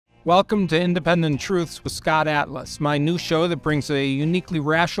Welcome to Independent Truths with Scott Atlas, my new show that brings a uniquely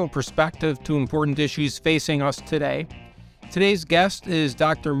rational perspective to important issues facing us today. Today's guest is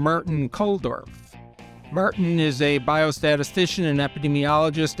Dr. Martin Kulldorff. Martin is a biostatistician and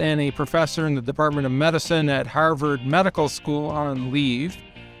epidemiologist and a professor in the Department of Medicine at Harvard Medical School on leave.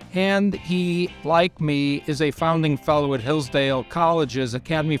 And he, like me, is a founding fellow at Hillsdale College's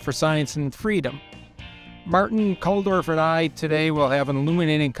Academy for Science and Freedom. Martin Kulldorff and I today will have an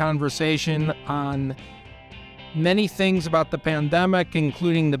illuminating conversation on many things about the pandemic,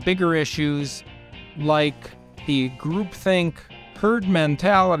 including the bigger issues like the groupthink, herd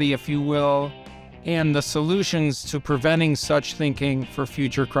mentality, if you will, and the solutions to preventing such thinking for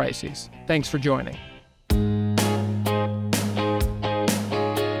future crises. Thanks for joining.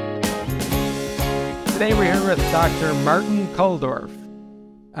 Today we're here with Dr. Martin Kulldorff,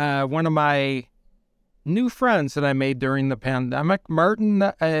 one of my new friends that I made during the pandemic. Martin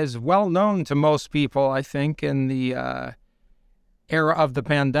is well known to most people, I think, in the era of the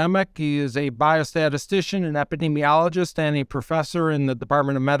pandemic. He is a biostatistician, an epidemiologist, and a professor in the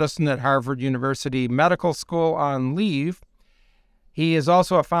Department of Medicine at Harvard University Medical School on leave. He is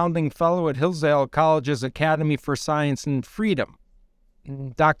also a founding fellow at Hillsdale College's Academy for Science and Freedom.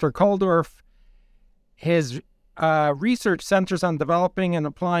 Dr. Kulldorff, his research centers on developing and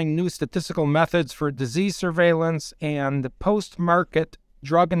applying new statistical methods for disease surveillance and post-market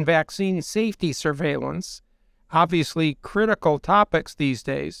drug and vaccine safety surveillance, obviously critical topics these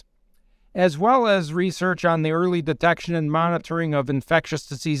days, as well as research on the early detection and monitoring of infectious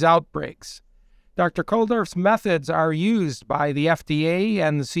disease outbreaks. Dr. Kulldorff's methods are used by the FDA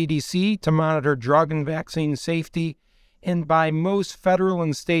and the CDC to monitor drug and vaccine safety, and by most federal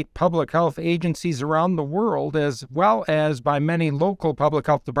and state public health agencies around the world, as well as by many local public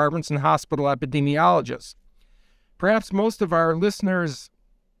health departments and hospital epidemiologists. Perhaps most of our listeners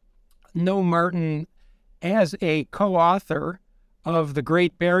know Martin as a co-author of the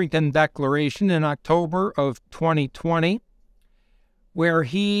Great Barrington Declaration in October of 2020, where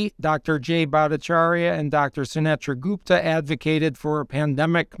he, Dr. Jay Bhattacharya, and Dr. Sunetra Gupta advocated for a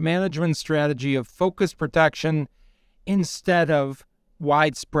pandemic management strategy of focused protection instead of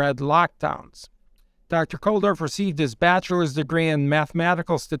widespread lockdowns. Dr. Kulldorff received his bachelor's degree in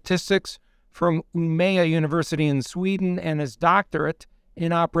mathematical statistics from Umeå University in Sweden and his doctorate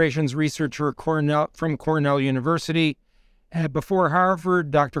in operations research from Cornell University. Before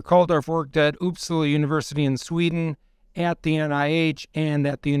Harvard, Dr. Kulldorff worked at Uppsala University in Sweden, at the NIH, and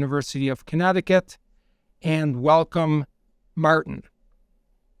at the University of Connecticut. And welcome, Martin.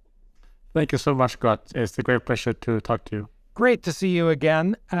 Thank you so much, Scott. It's a great pleasure to talk to you. Great to see you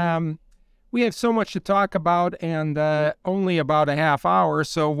again. We have so much to talk about and only about a half hour,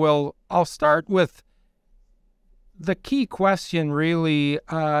 so I'll start with the key question really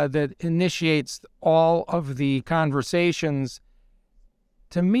that initiates all of the conversations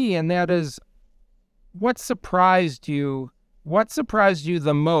to me, and that is, what surprised you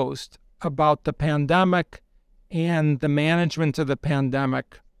the most about the pandemic and the management of the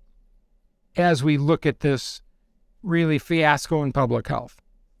pandemic as we look at this really fiasco in public health?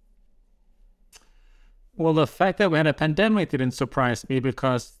 Well, the fact that we had a pandemic didn't surprise me,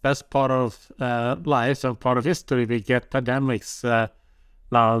 because that's part of life and part of history. We get pandemics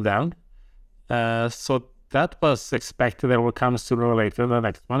now and then. So that was expected that will come sooner or later. The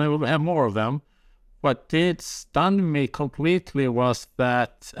next one, we will have more of them. What did stun me completely was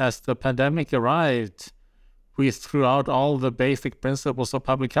that as the pandemic arrived, we threw out all the basic principles of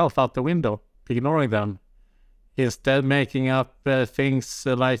public health out the window, ignoring them. Instead, making up things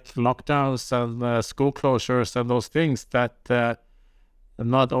like lockdowns and school closures and those things that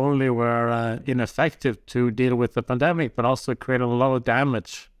not only were ineffective to deal with the pandemic, but also created a lot of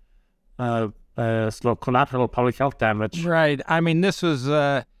damage, collateral public health damage. Right. I mean, this was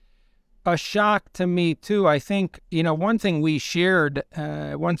a shock to me, too. I think, one thing we shared,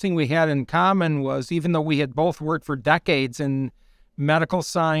 one thing we had in common was, even though we had both worked for decades in medical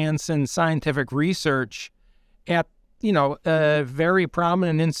science and scientific research at, very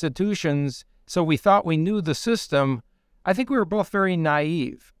prominent institutions, so we thought we knew the system, I think we were both very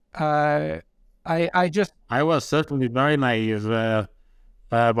naive. I was certainly very naive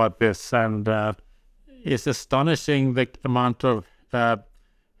about this, and it's astonishing the amount of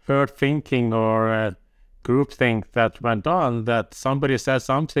herd thinking or groupthink that went on, that somebody said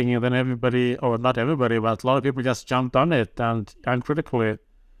something and then everybody, or not everybody, but a lot of people just jumped on it and uncritically,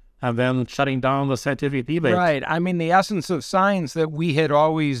 and then shutting down the scientific debate. Right. I mean, the essence of science that we had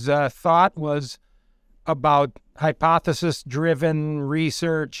always thought was about hypothesis-driven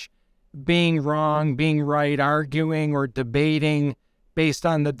research, being wrong, being right, arguing or debating, based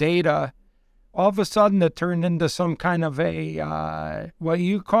on the data, all of a sudden it turned into some kind of a what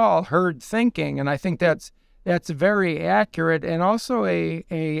you call herd thinking, and I think that's very accurate, and also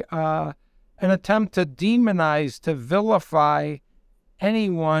an attempt to demonize, to vilify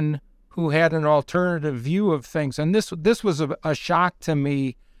anyone who had an alternative view of things. And this was a shock to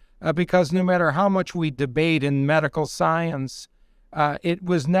me, because no matter how much we debate in medical science, it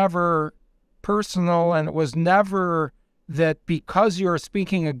was never personal, and it was never that because you're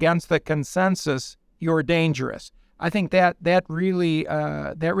speaking against the consensus, you're dangerous. I think that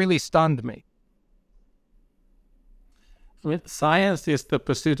really stunned me. Science is the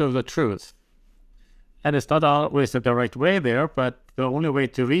pursuit of the truth. And it's not always the direct way there, but the only way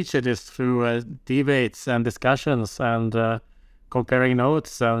to reach it is through debates and discussions and comparing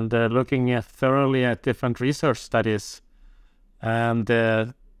notes and looking thoroughly at different research studies,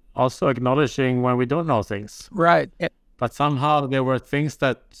 and also acknowledging when we don't know things. Right. But somehow there were things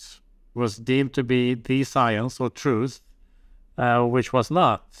that was deemed to be the science or truth, which was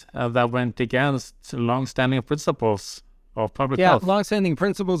not, that went against long-standing principles of public health. Yeah, long-standing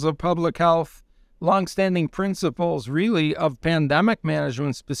principles of public health, long-standing principles really of pandemic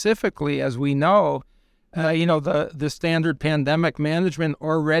management specifically. As we know, the standard pandemic management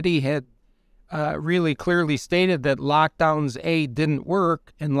already had really clearly stated that lockdowns, didn't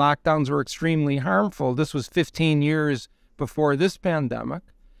work, and lockdowns were extremely harmful. This was 15 years before this pandemic.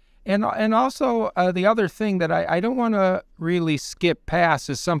 And also the other thing that I don't want to really skip past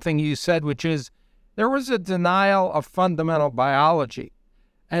is something you said, which is there was a denial of fundamental biology.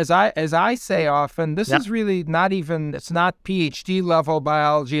 As I say often, this is really not even, it's not PhD level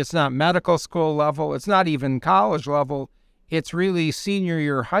biology, it's not medical school level, it's not even college level, it's really senior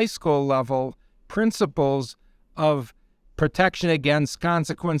year high school level principles of protection against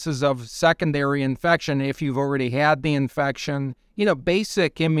consequences of secondary infection if you've already had the infection,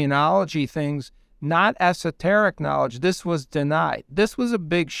 basic immunology things, not esoteric knowledge. This was denied. This was a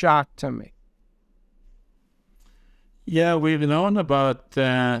big shock to me. Yeah, we've known about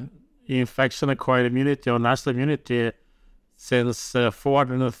infection-acquired immunity or natural immunity since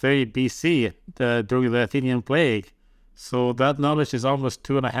 430 BC, during the Athenian plague. So that knowledge is almost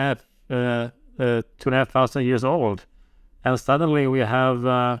 2,500 years old. And suddenly we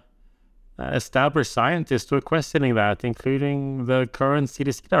have established scientists who are questioning that, including the current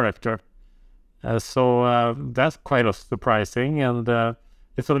CDC director. So that's quite surprising. And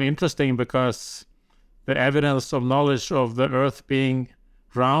it's really interesting because the evidence of knowledge of the Earth being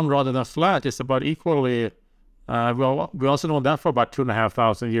round rather than flat is about equally, we also know that for about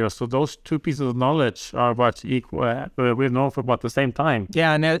 2,500 years. So those two pieces of knowledge are about equal, we've known for about the same time.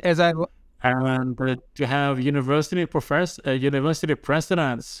 Yeah, and And to have university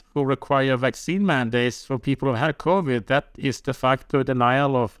presidents who require vaccine mandates for people who had COVID, that is de facto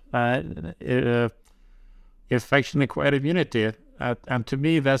denial of infection-acquired immunity. And to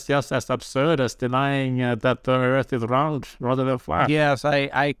me, that's just as absurd as denying that the Earth is round rather than flat. Yes,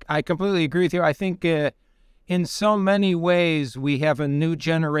 I completely agree with you. I think in so many ways we have a new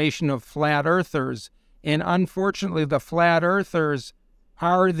generation of flat earthers, and unfortunately the flat earthers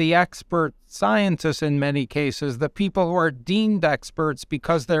are the expert scientists in many cases, the people who are deemed experts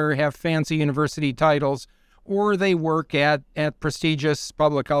because they have fancy university titles, or they work at prestigious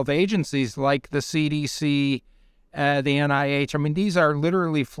public health agencies like the CDC, the NIH. I mean, these are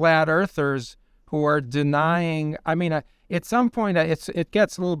literally flat earthers who are denying. I mean, at some point, it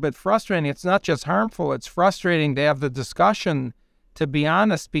gets a little bit frustrating. It's not just harmful, it's frustrating to have the discussion, to be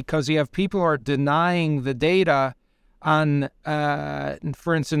honest, because you have people who are denying the data on,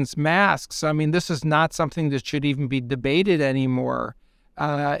 for instance, masks. I mean, this is not something that should even be debated anymore.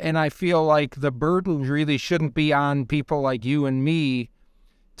 And I feel like the burden really shouldn't be on people like you and me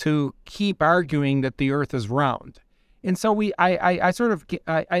to keep arguing that the Earth is round. And so I sort of,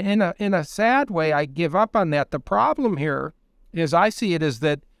 in a sad way, I give up on that. The problem here, as I see it, is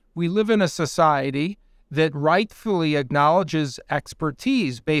that we live in a society that rightfully acknowledges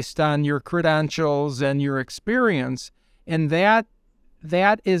expertise based on your credentials and your experience. And that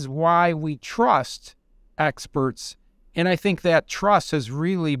is why we trust experts. And I think that trust has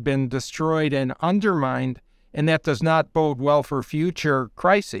really been destroyed and undermined, and that does not bode well for future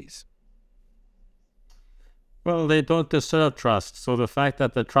crises. Well, they don't deserve trust. So the fact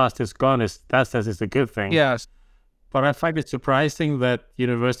that the trust is gone is a good thing. Yes. But I find it surprising that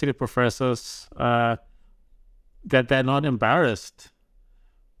university professors, that they're not embarrassed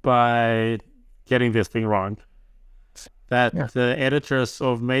by getting this thing wrong. That the editors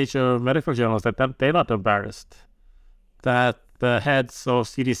of major medical journals, that they're not embarrassed. That the heads of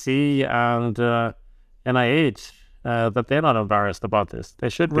CDC and NIH that they're not embarrassed about this. They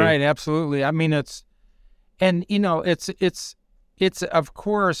should be. Right, absolutely. I mean, it's of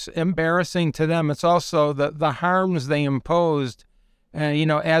course embarrassing to them. It's also the harms they imposed,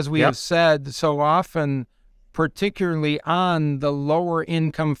 as we have said so often, particularly on the lower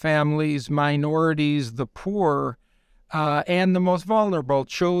income families, minorities, the poor, and the most vulnerable,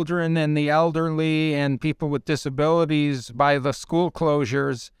 children and the elderly and people with disabilities, by the school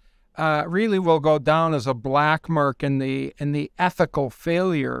closures, really will go down as a black mark in the ethical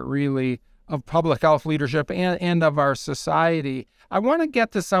failure, really, of public health leadership and of our society. I want to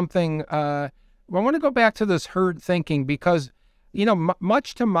get to something, I want to go back to this herd thinking because,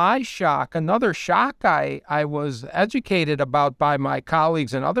 much to my shock, another shock I was educated about by my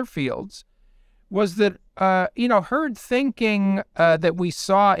colleagues in other fields was that, herd thinking that we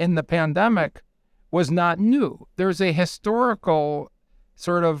saw in the pandemic was not new. There's a historical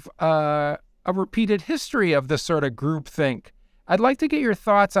sort of a repeated history of this sort of groupthink. I'd like to get your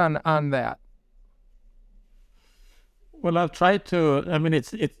thoughts on that. Well, I've tried to,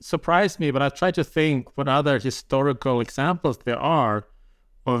 it surprised me, but I've tried to think what other historical examples there are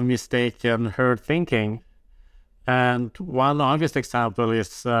of mistaken herd thinking. And one obvious example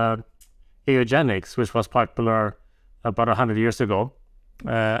is eugenics, which was popular about 100 years ago.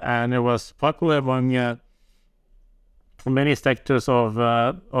 And it was popular among many sectors of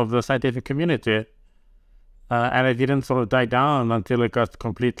the scientific community. And it didn't sort of die down until it got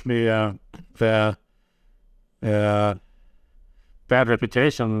completely bad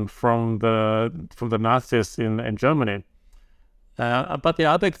reputation from the Nazis in Germany. But the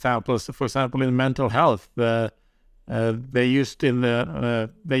other examples, for example, in mental health, they used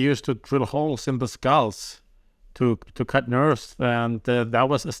to drill holes in the skulls to cut nerves, and that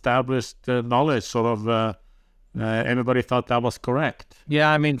was established knowledge. Sort of everybody thought that was correct.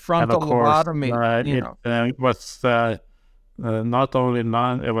 Yeah, I mean frontal lobotomy. It was not only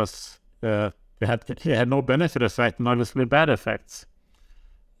it was. It had no benefit effect and obviously bad effects.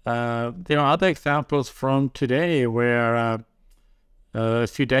 There are other examples from today where a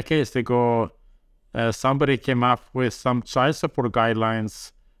few decades ago, somebody came up with some child support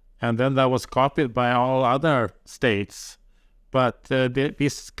guidelines, and then that was copied by all other states. But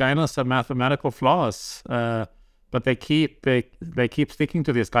these guidelines have mathematical flaws, but they keep sticking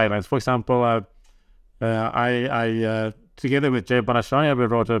to these guidelines. For example, I together with Jay Banashaya, we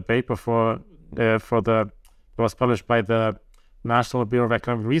wrote a paper it was published by the National Bureau of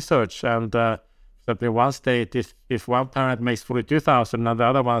Economic Research, and that in one state, if one parent makes 42,000 and the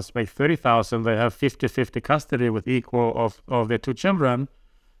other ones make 30,000, they have 50-50 custody with equal of their two children.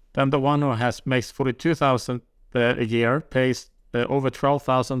 Then the one who makes 42,000 a year pays over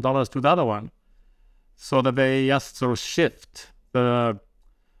 $12,000 to the other one, so that they just sort of shift the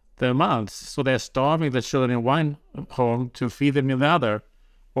amounts. So they're starving the children in one home to feed them in the other.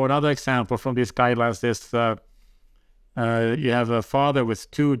 Or another example from these guidelines is you have a father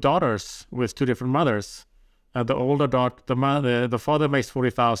with two daughters with two different mothers. The older daughter, the father makes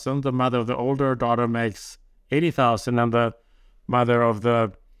 40,000. The mother of the older daughter makes 80,000, and the mother of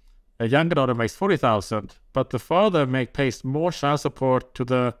the younger daughter makes 40,000. But the father pays more child support to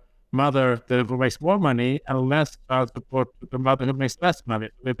the mother who makes more money and less child support to the mother who makes less money.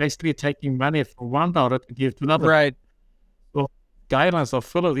 They're basically taking money from one daughter to give to another. Right. Guidelines are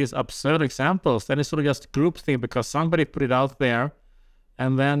full of these absurd examples. Then it's sort of just groupthink because somebody put it out there,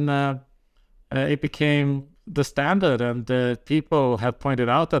 and then it became the standard. And people have pointed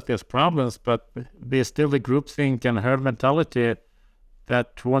out that there's problems, but there's still the groupthink and herd mentality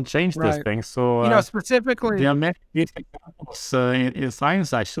that won't change these things. So specifically, there are many examples in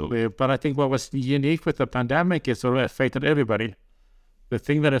science actually. But I think what was unique with the pandemic is sort of affected everybody. The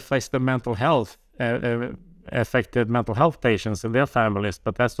thing that affects the mental health. Affected mental health patients and their families,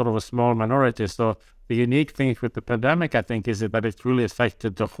 but that's sort of a small minority. So the unique thing with the pandemic, I think, is that it really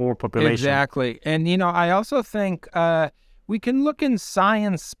affected the whole population. Exactly. And, I also think we can look in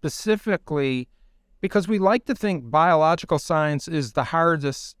science specifically because we like to think biological science is the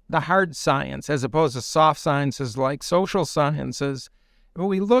hard science as opposed to soft sciences like social sciences. When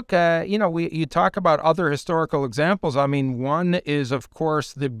we look at, you talk about other historical examples. I mean, one is, of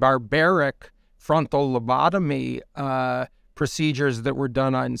course, the barbaric frontal lobotomy procedures that were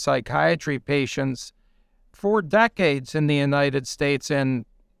done on psychiatry patients for decades in the United States and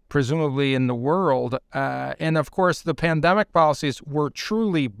presumably in the world. And of course, the pandemic policies were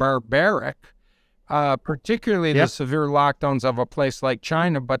truly barbaric, particularly the severe lockdowns of a place like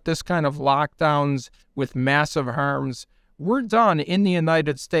China. But this kind of lockdowns with massive harms were done in the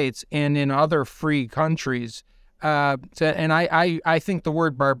United States and in other free countries. And I think the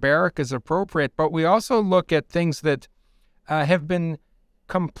word barbaric is appropriate, but we also look at things that have been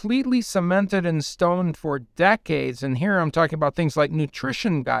completely cemented in stone for decades. And here I'm talking about things like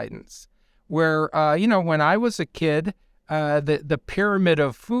nutrition guidance, where, when I was a kid, the pyramid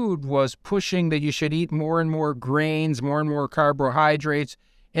of food was pushing that you should eat more and more grains, more and more carbohydrates,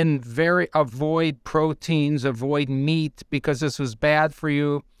 and avoid proteins, avoid meat, because this was bad for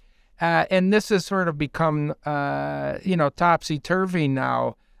you. And this has sort of become, topsy-turvy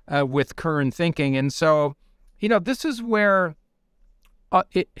now with current thinking. And so, this is where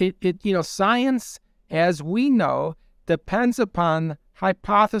science, as we know, depends upon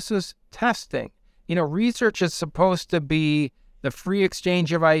hypothesis testing. Research is supposed to be the free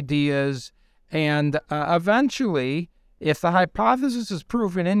exchange of ideas, and eventually, if the hypothesis is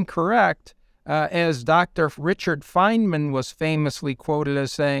proven incorrect, as Dr. Richard Feynman was famously quoted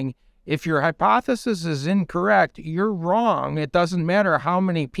as saying, if your hypothesis is incorrect, you're wrong. It doesn't matter how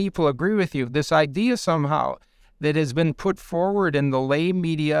many people agree with you. This idea somehow that has been put forward in the lay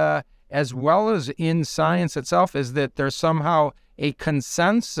media as well as in science itself is that there's somehow a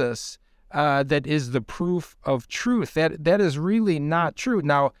consensus that is the proof of truth. That is really not true.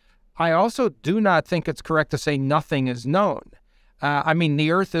 Now, I also do not think it's correct to say nothing is known.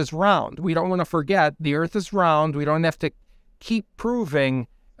 The earth is round. We don't want to forget the earth is round. We don't have to keep proving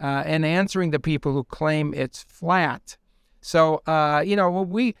and answering the people who claim it's flat. So,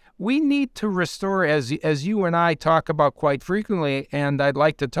 we need to restore, as you and I talk about quite frequently, and I'd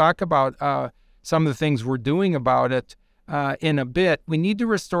like to talk about some of the things we're doing about it in a bit. We need to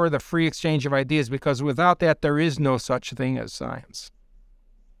restore the free exchange of ideas, because without that, there is no such thing as science.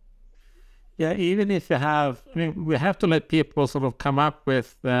 Yeah, even if we have to let people sort of come up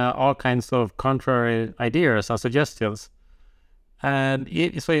with all kinds of contrary ideas or suggestions. And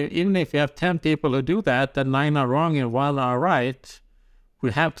so even if you have 10 people who do that, then 9 are wrong and 1 are right, we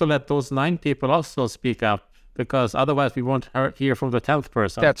have to let those 9 people also speak up, because otherwise we won't hear from the 10th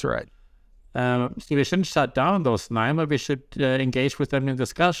person. That's right. So we shouldn't shut down those 9, but we should engage with them in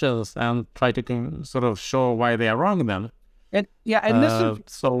discussions and try to sort of show why they are wrong then. And this is...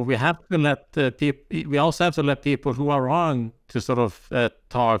 So we have to let people. We also have to let people who are wrong to sort of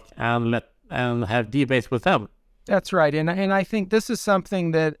talk and have debates with them. That's right, and I think this is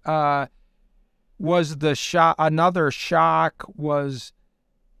something that was the shock. Another shock was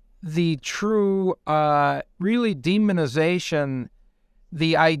the true, really demonization.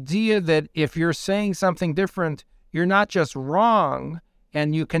 The idea that if you're saying something different, you're not just wrong,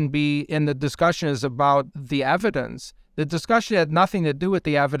 and you can be. And the discussion is about the evidence. The discussion had nothing to do with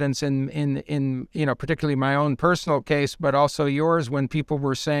the evidence in particularly my own personal case, but also yours, when people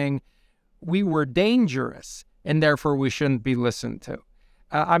were saying we were dangerous and therefore we shouldn't be listened to.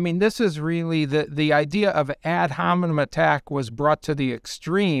 This is really the idea of ad hominem attack was brought to the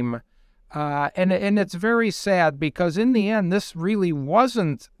extreme, and it's very sad, because in the end, this really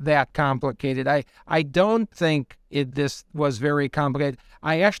wasn't that complicated. I don't think this was very complicated.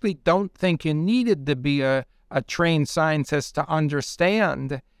 I actually don't think you needed to be a trained scientist to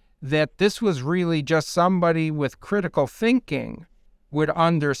understand that this was really just somebody with critical thinking would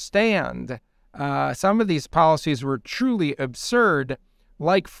understand. Some of these policies were truly absurd,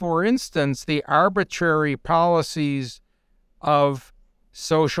 like, for instance, the arbitrary policies of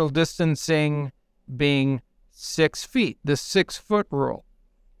social distancing being 6 feet, the 6-foot rule.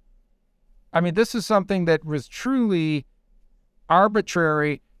 This is something that was truly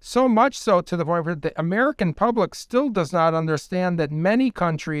arbitrary, so much so to the point where the American public still does not understand that many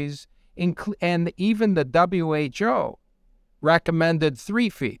countries, and even the WHO, recommended 3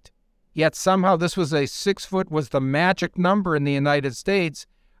 feet. Yet somehow this was 6 foot was the magic number in the United States.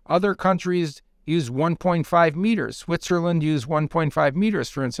 Other countries use 1.5 meters. Switzerland used 1.5 meters,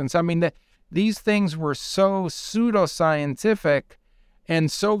 for instance. These things were so pseudoscientific and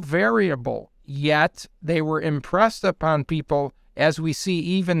so variable, yet they were impressed upon people, as we see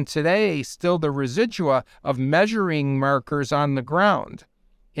even today, still the residua of measuring markers on the ground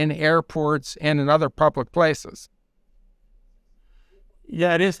in airports and in other public places.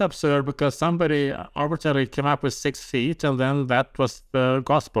 Yeah, it is absurd, because somebody arbitrarily came up with 6 feet, and then that was the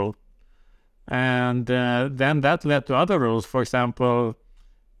gospel. And then that led to other rules. For example,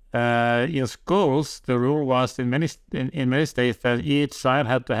 in schools, the rule was in many states that each child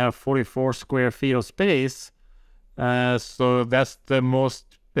had to have 44 square feet of space. So that's the most.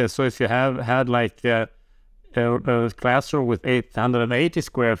 So if you had like a classroom with 880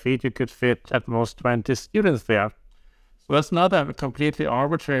 square feet, you could fit at most 20 students there. So that's not a completely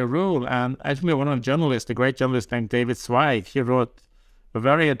arbitrary rule. And actually, one of the journalists, a great journalist named David Zweig, he wrote a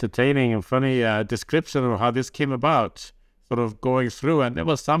very entertaining and funny description of how this came about, sort of going through. And there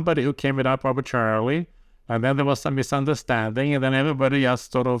was somebody who came it up arbitrarily, and then there was some misunderstanding, and then everybody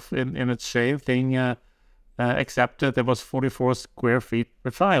just sort of in a chain thing accepted there was 44 square feet per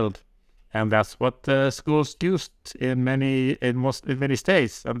child. And that's what schools used in many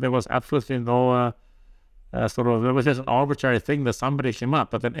states. And there was absolutely no it was just an arbitrary thing that somebody came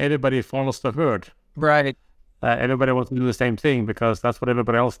up, but then everybody follows the herd. Right. Everybody wants to do the same thing because that's what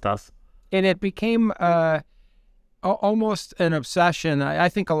everybody else does. And it became almost an obsession. I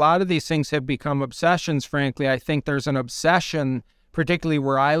think a lot of these things have become obsessions, frankly. I think there's an obsession, particularly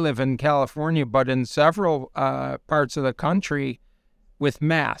where I live in California, but in several parts of the country, with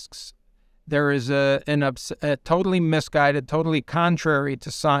masks. There is a totally misguided, totally contrary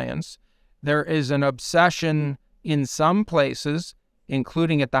to science. There is an obsession in some places,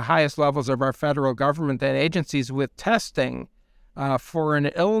 including at the highest levels of our federal government and agencies, with testing for an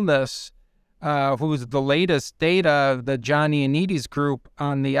illness whose the latest data, the Johnny Anides group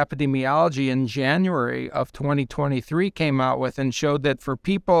on the epidemiology in January of 2023 came out with and showed that for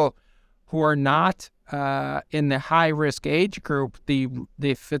people who are not in the high-risk age group, the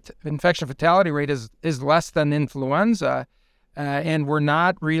infection fatality rate is less than influenza, and we're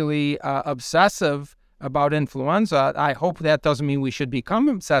not really obsessive about influenza. I hope that doesn't mean we should become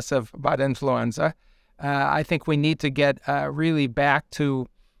obsessive about influenza. I think we need to get really back to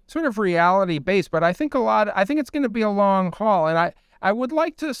sort of reality-based, but I think it's going to be a long haul, and I would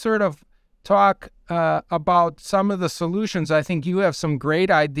like to sort of talk about some of the solutions. I think you have some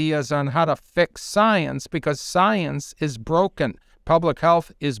great ideas on how to fix science, because science is broken. Public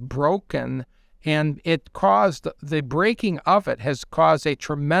health is broken, and the breaking of it has caused a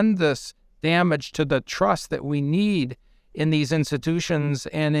tremendous damage to the trust that we need in these institutions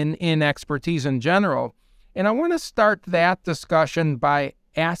and in expertise in general. And I want to start that discussion by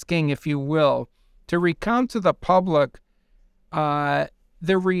asking, if you will, to recount to the public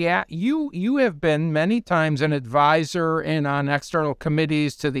you have been many times an advisor and on external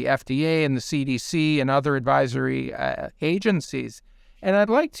committees to the FDA and the CDC and other advisory agencies. And I'd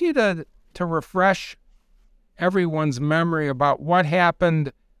like you to refresh everyone's memory about what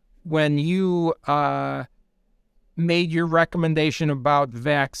happened when you made your recommendation about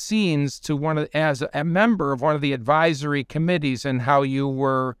vaccines to as a member of one of the advisory committees, and how you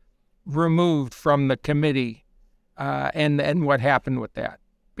were removed from the committee, and what happened with that.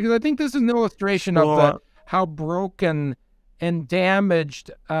 Because I think this is an illustration of how broken and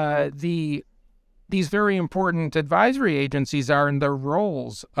damaged these very important advisory agencies are in their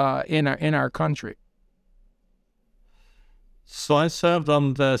roles in our country. So I served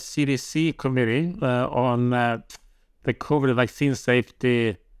on the CDC committee on the COVID vaccine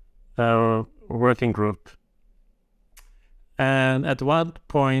safety working group. And at one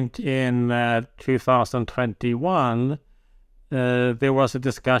point in 2021, there was a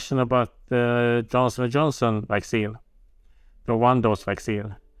discussion about the Johnson & Johnson vaccine, the one-dose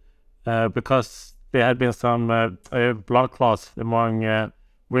vaccine, because there had been some blood clots among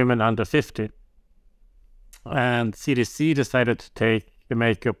women under 50. And CDC decided to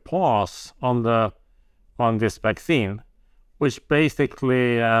make a pause on this vaccine, which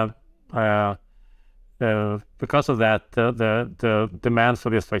basically, because of that, the demand for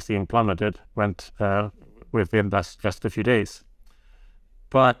this vaccine plummeted, went within just a few days.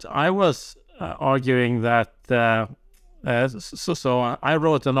 But I was arguing that, so I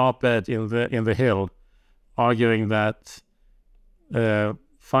wrote an op-ed in the Hill, arguing that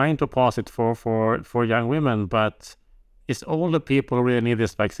fine to pause it for young women, but it's older people who really need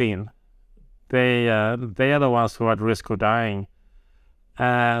this vaccine. They are the ones who are at risk of dying.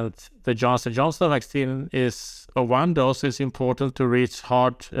 And the Johnson & Johnson vaccine is a one dose. Is important to reach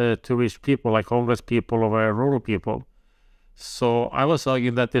hard-to-reach people, like homeless people or rural people. So I was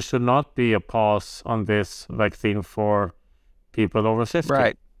arguing that there should not be a pause on this vaccine for people over 50.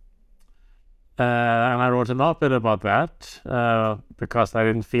 Right. And I wrote an op-ed about that because I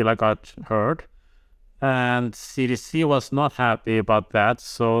didn't feel I got heard. And CDC was not happy about that,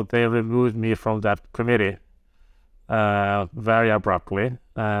 so they removed me from that committee very abruptly.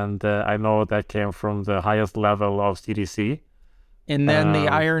 And I know that came from the highest level of CDC. And then the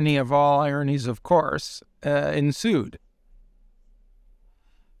irony of all ironies, of course, ensued.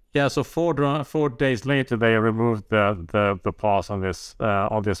 Yeah, so 4 days later, they removed the pause on this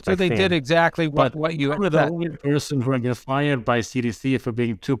vaccine. So they did exactly what you had said. The only person who got fired by CDC for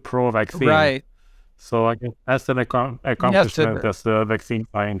being too pro-vaccine. Right. So I guess that's an accomplishment as a vaccine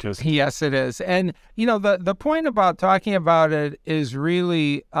scientist. Yes, it is. And, the point about talking about it is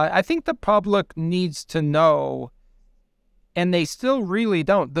really, I think the public needs to know And they still really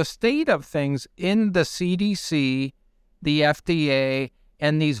don't. The state of things in the CDC, the FDA,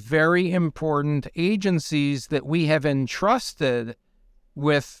 and these very important agencies that we have entrusted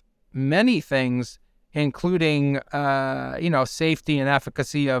with many things, including, safety and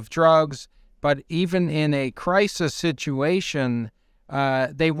efficacy of drugs, but even in a crisis situation,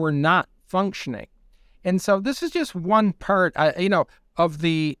 they were not functioning. And so this is just one part, of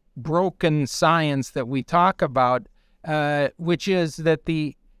the broken science that we talk about, which is that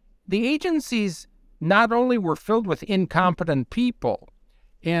the agencies not only were filled with incompetent people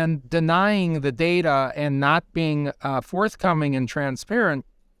and denying the data and not being forthcoming and transparent,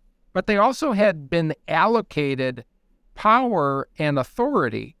 but they also had been allocated power and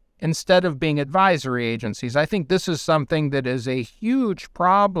authority instead of being advisory agencies. I think this is something that is a huge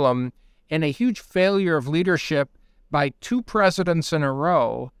problem and a huge failure of leadership by 2 presidents in a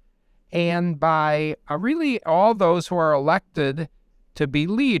row, and by really all those who are elected to be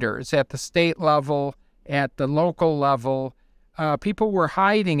leaders at the state level, at the local level. People were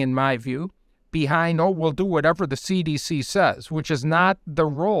hiding, in my view, behind, we'll do whatever the CDC says, which is not the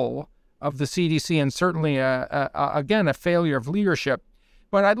role of the CDC, and certainly, again, a failure of leadership.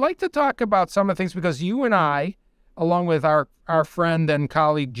 But I'd like to talk about some of the things, because you and I, along with our friend and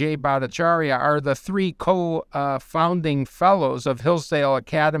colleague Jay Bhattacharya, are the 3 co-founding fellows of Hillsdale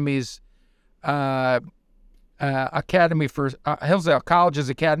Academy's Hillsdale College's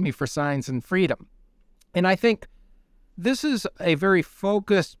Academy for Science and Freedom. And I think this is a very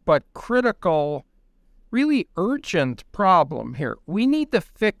focused but critical, really urgent problem here. We need to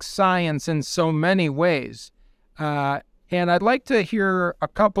fix science in so many ways. And I'd like to hear a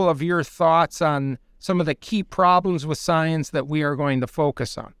couple of your thoughts on some of the key problems with science that we are going to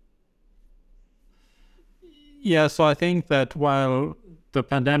focus on. Yeah, so I think that while the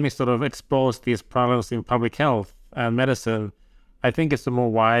pandemic sort of exposed these problems in public health and medicine, I think it's a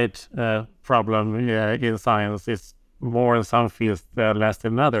more wide problem in science. It's more in some fields, less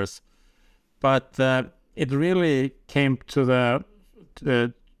in others. But it really came to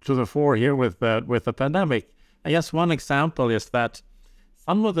the fore here with the pandemic. I guess one example is that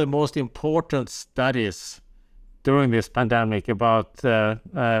some of the most important studies during this pandemic about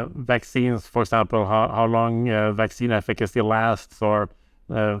vaccines, for example, how long vaccine efficacy lasts, or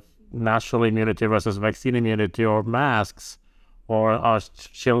natural immunity versus vaccine immunity, or masks, or are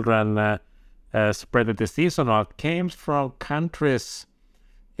children spread the disease or not, came from countries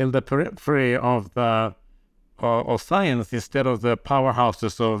in the periphery of science instead of the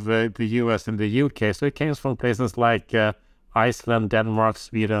powerhouses of the US and the UK. So it came from places like Iceland, Denmark,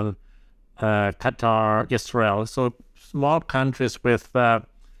 Sweden, Qatar, Israel. So small countries with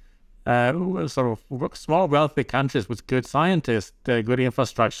small wealthy countries with good scientists, good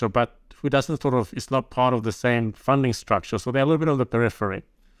infrastructure, but who is not part of the same funding structure. So they're a little bit on the periphery.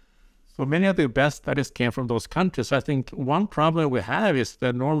 So many of the best studies came from those countries. So I think one problem we have is the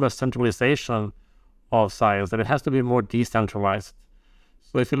enormous centralization of science, that it has to be more decentralized.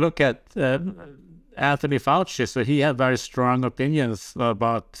 So if you look at Anthony Fauci, so he had very strong opinions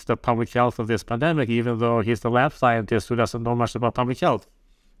about the public health of this pandemic, even though he's the lab scientist who doesn't know much about public health.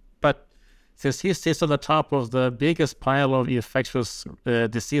 But since he sits on the top of the biggest pile of infectious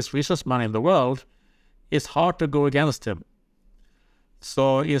disease research money in the world, it's hard to go against him.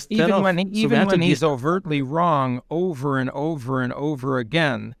 So even when he's overtly wrong over and over and over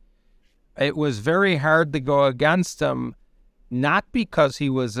again, it was very hard to go against him, not because he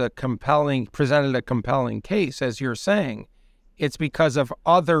was presented a compelling case, as you're saying. It's because of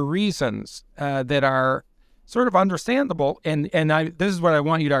other reasons that are sort of understandable. And this is what I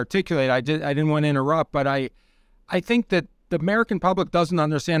want you to articulate. I didn't want to interrupt, but I think that the American public doesn't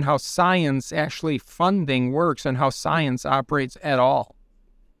understand how science actually funding works and how science operates at all.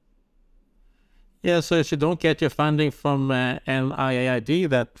 Yeah, so if you don't get your funding from NIAID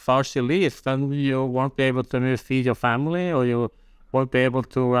that Fauci leaves, then you won't be able to feed your family, or you won't be able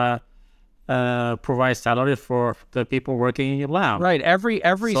to provide salary for the people working in your lab. Right. Every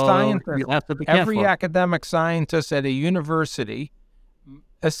scientist, every academic scientist at a university,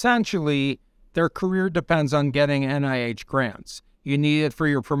 essentially, their career depends on getting NIH grants. You need it for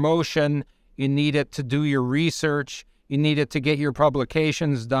your promotion. You need it to do your research. You need it to get your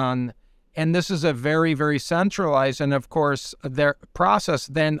publications done. And this is a very, very centralized, and of course, their process,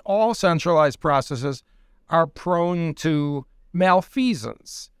 then all centralized processes are prone to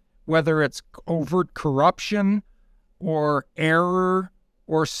malfeasance, whether it's overt corruption or error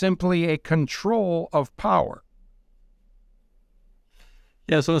or simply a control of power.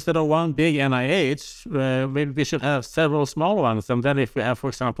 Yeah, so instead of one big NIH, maybe we should have several small ones. And then if we have, for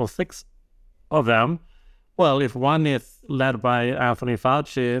example, 6 of them, Well, if one is led by Anthony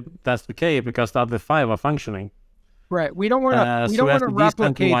Fauci, that's okay because the other five are functioning. Right. We don't want to. We don't want to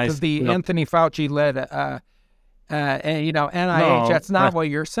replicate the Anthony Fauci led. NIH. No, That's not what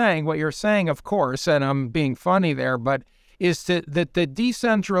you're saying. What you're saying, of course, and I'm being funny there, but is that the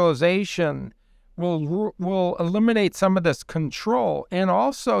decentralization will eliminate some of this control and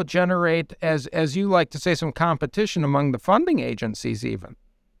also generate, as you like to say, some competition among the funding agencies, even.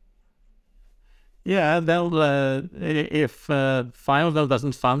 Yeah, they'll if five of them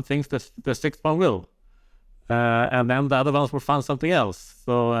doesn't fund things, the sixth one will. And then the other ones will fund something else.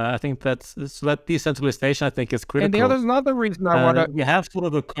 So I think that decentralization, I think, is critical. And there's another reason I want to... You have sort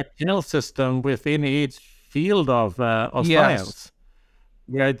of a cartel system within each field of science,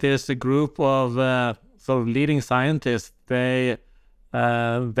 where there's a group of sort of leading scientists. They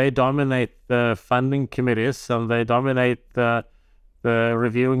dominate the funding committees and they dominate the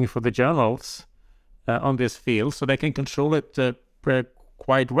reviewing for the journals on this field, so they can control it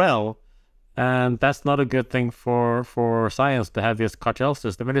quite well. And that's not a good thing for science to have this cartel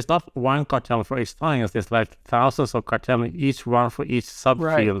system. And it's not one cartel for each science. It's like thousands of cartels, each one for each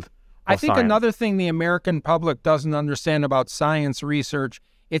subfield. I think another thing the American public doesn't understand about science research,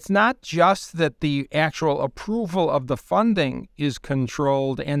 it's not just that the actual approval of the funding is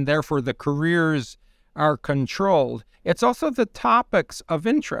controlled and therefore the careers are controlled. It's also the topics of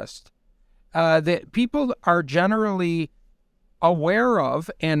interest that people are generally aware of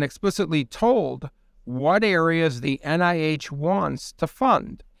and explicitly told what areas the NIH wants to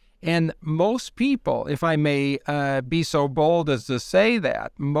fund. And most people, if I may be so bold as to say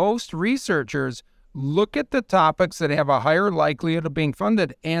that, most researchers look at the topics that have a higher likelihood of being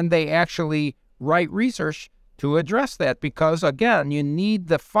funded, and they actually write research to address that because, again, you need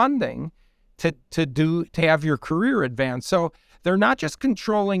the funding to have your career advance. So they're not just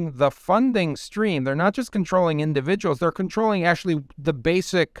controlling the funding stream. They're not just controlling individuals. They're controlling actually the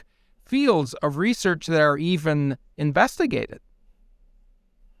basic fields of research that are even investigated.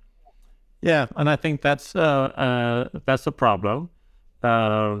 Yeah, and I think that's a problem.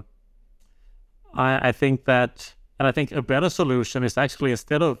 I think that, and I think a better solution is actually,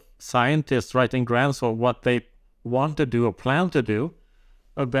 instead of scientists writing grants for what they want to do or plan to do,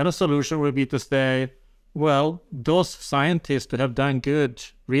 a better solution would be to say, well, those scientists who have done good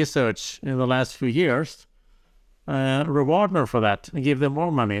research in the last few years, reward them for that and give them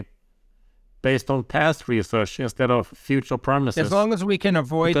more money based on past research instead of future promises. As long as we can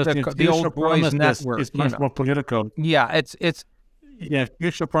avoid the old boys network. It's much more political. Yeah,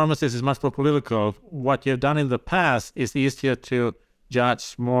 future promises is much more political. What you've done in the past is easier to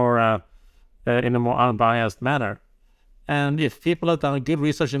judge more in a more unbiased manner. And if people have done good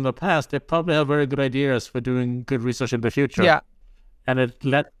research in the past, they probably have very good ideas for doing good research in the future. Yeah. And it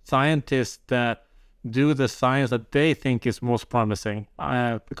lets scientists do the science that they think is most promising.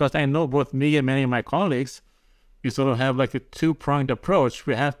 Because I know both me and many of my colleagues, we sort of have like a two-pronged approach.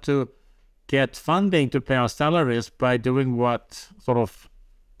 We have to get funding to pay our salaries by doing what sort of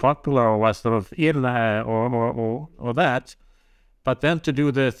popular or what sort of in or that. But then to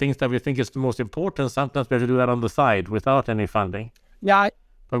do the things that we think is the most important, sometimes we have to do that on the side without any funding. Yeah.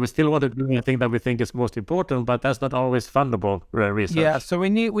 But we still want to do the thing that we think is most important, but that's not always fundable research. Yeah, so we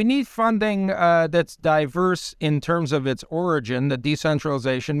need funding that's diverse in terms of its origin, the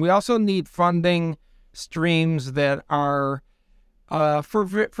decentralization. We also need funding streams that are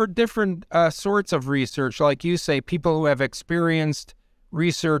for different sorts of research. Like you say, people who have experienced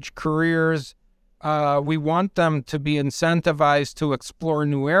research careers, we want them to be incentivized to explore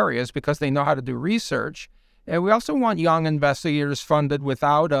new areas because they know how to do research. And we also want young investigators funded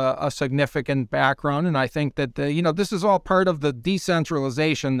without a significant background. And I think that, this is all part of the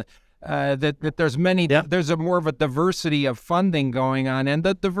decentralization, that there's many, there's more of a diversity of funding going on and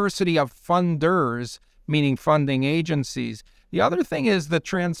the diversity of funders, meaning funding agencies. The other thing is the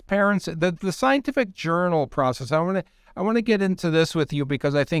transparency, the scientific journal process. I want to get into this with you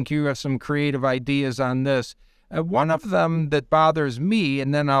because I think you have some creative ideas on this. One of them that bothers me,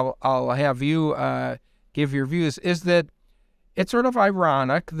 and then I'll have you give your views, is that it's sort of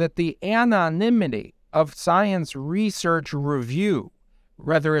ironic that the anonymity of science research review,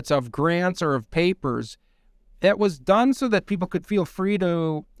 whether it's of grants or of papers, that was done so that people could feel free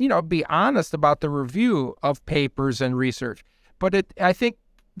to, be honest about the review of papers and research. But I think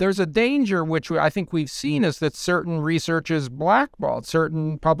there's a danger, which I think we've seen, is that certain research is blackballed.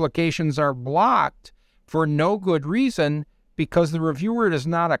 Certain publications are blocked for no good reason because the reviewer is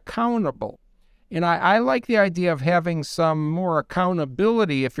not accountable. And I like the idea of having some more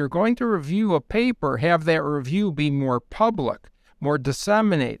accountability. If you're going to review a paper, have that review be more public, more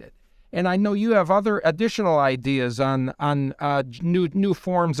disseminated. And I know you have other additional ideas on new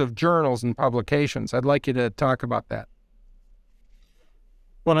forms of journals and publications. I'd like you to talk about that.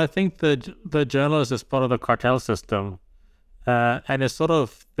 Well, I think the journals is part of the cartel system, and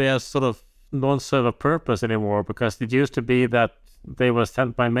they don't serve a purpose anymore, because it used to be that they were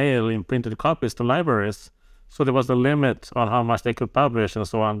sent by mail in printed copies to libraries, so there was a limit on how much they could publish and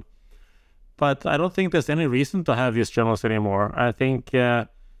so on. But I don't think there's any reason to have these journals anymore. I think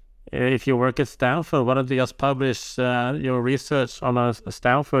if you work at Stanford, why don't you just publish your research on a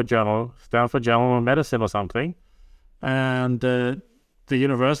Stanford Journal of Medicine or something, and the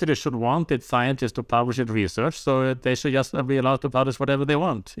university should want its scientists to publish its research, so they should just be allowed to publish whatever they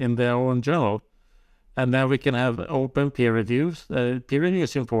want in their own journal. And then we can have open peer reviews. Peer review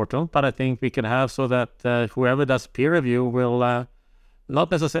is important, but I think we can have so that whoever does peer review will not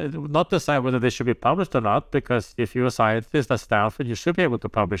decide whether they should be published or not, because if you're a scientist at Stanford, you should be able to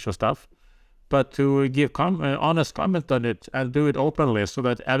publish your stuff, but to give honest comment on it and do it openly so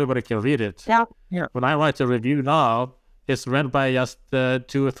that everybody can read it. Yeah. When I write a review now, it's read by just 2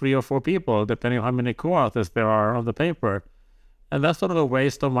 or 3 or 4 people, depending on how many co-authors there are on the paper. And that's sort of a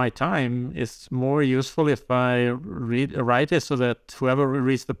waste of my time. It's more useful if I write it so that whoever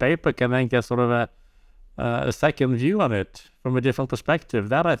reads the paper can then get sort of a second view on it from a different perspective.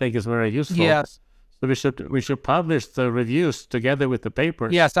 That I think is very useful. Yes. So we should publish the reviews together with the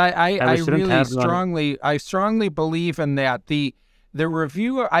papers. Yes, I strongly believe in that. The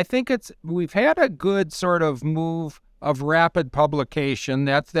review, I think we've had a good sort of move of rapid publication.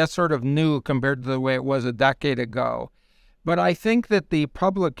 That's sort of new compared to the way it was a decade ago. But I think that the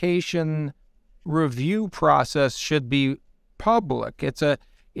publication review process should be public.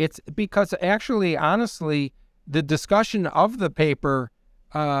 It's because actually, honestly, the discussion of the paper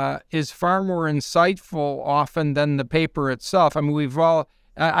is far more insightful often than the paper itself. I mean,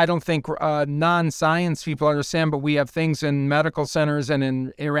 I don't think non-science people understand, but we have things in medical centers and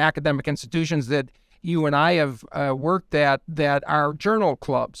in academic institutions that you and I have worked at that are journal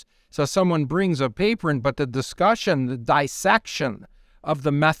clubs. So someone brings a paper in, but the discussion, the dissection of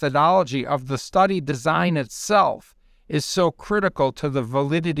the methodology of the study design itself is so critical to the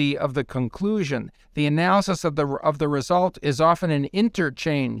validity of the conclusion. The analysis of the result is often an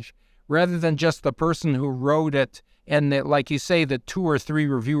interchange rather than just the person who wrote it and, like you say, the 2 or 3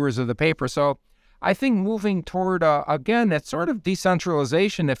 reviewers of the paper. So I think moving toward, again, it's sort of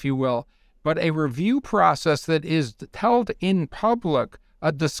decentralization, if you will, but a review process that is held in public,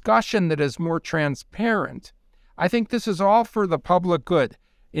 a discussion that is more transparent. I think this is all for the public good.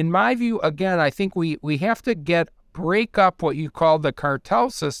 In my view, again, I think we have to break up what you call the cartel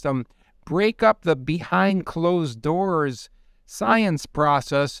system, break up the behind closed doors science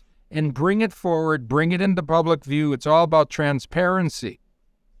process and bring it forward, bring it into public view. It's all about transparency.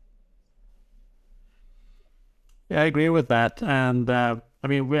 Yeah, I agree with that. And I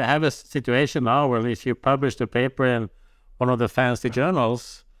mean, we have a situation now where if you publish the paper in one of the fancy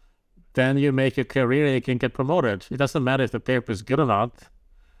journals, then you make a career and you can get promoted. It doesn't matter if the paper is good or not.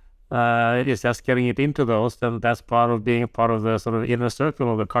 It's just getting it into those, and that's part of being part of the sort of inner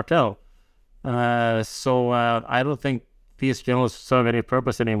circle of the cartel. So I don't think these journals serve any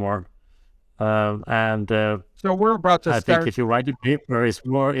purpose anymore. So we're about to I think if you write a paper, it's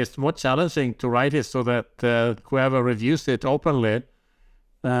more challenging to write it so that whoever reviews it openly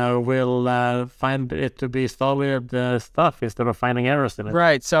will find it to be solid stuff instead of finding errors in it.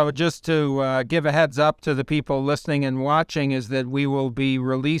 Right. So just to give a heads up to the people listening and watching is that we will be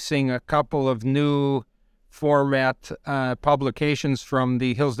releasing a couple of new format publications from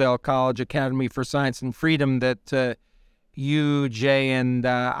the Hillsdale College Academy for Science and Freedom that you, Jay, and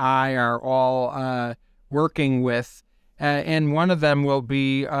I are all working with. And one of them will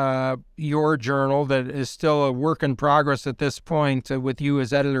be your journal that is still a work in progress at this point with you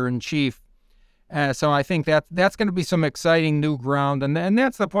as editor-in-chief. So I think that's going to be some exciting new ground. And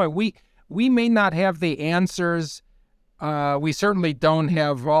that's the point. We may not have the answers. We certainly don't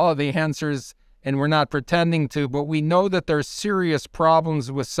have all of the answers, and we're not pretending to, but we know that there's serious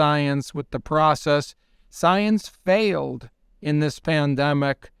problems with science, with the process. Science failed in this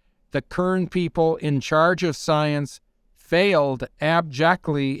pandemic. The current people in charge of science failed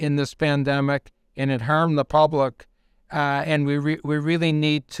abjectly in this pandemic, and it harmed the public. And we really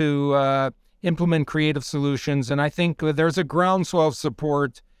need to implement creative solutions. And I think there's a groundswell of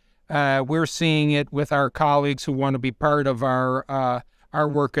support. We're seeing it with our colleagues who want to be part of our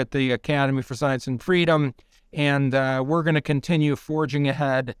work at the Academy for Science and Freedom. And we're going to continue forging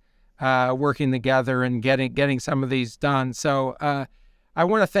ahead, working together and getting some of these done. So I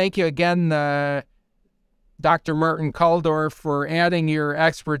want to thank you again, Dr. Martin Kulldorff, for adding your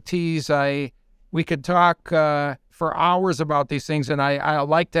expertise. We could talk for hours about these things, and I'd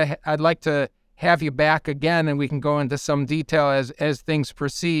like to have you back again, and we can go into some detail as things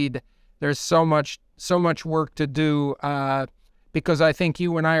proceed. There's so much work to do, because I think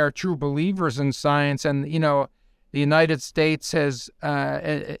you and I are true believers in science, and the United States has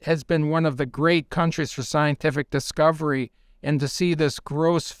been one of the great countries for scientific discovery, and to see this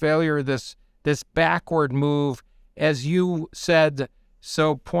gross failure, this backward move, as you said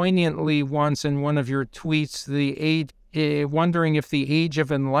so poignantly once in one of your tweets, wondering if the age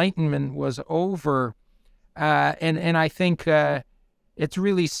of enlightenment was over, and I think it's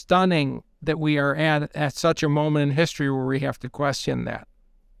really stunning that we are at such a moment in history where we have to question that.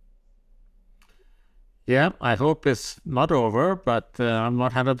 Yeah, I hope it's not over, but I'm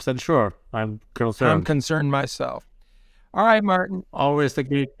not 100% sure. I'm concerned. I'm concerned myself. All right, Martin. Always a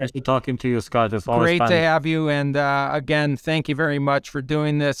great pleasure talking to you, Scott. It's always great fun to have you. And again, thank you very much for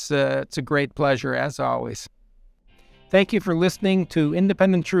doing this. It's a great pleasure, as always. Thank you for listening to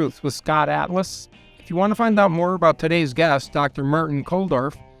Independent Truth with Scott Atlas. If you want to find out more about today's guest, Dr. Martin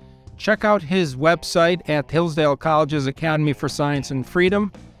Kulldorff, check out his website at Hillsdale College's Academy for Science and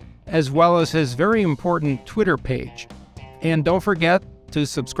Freedom, as well as his very important Twitter page. And don't forget to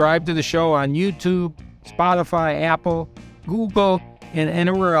subscribe to the show on YouTube, Spotify, Apple, Google, and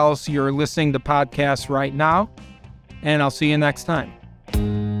anywhere else you're listening to podcasts right now. And I'll see you next time.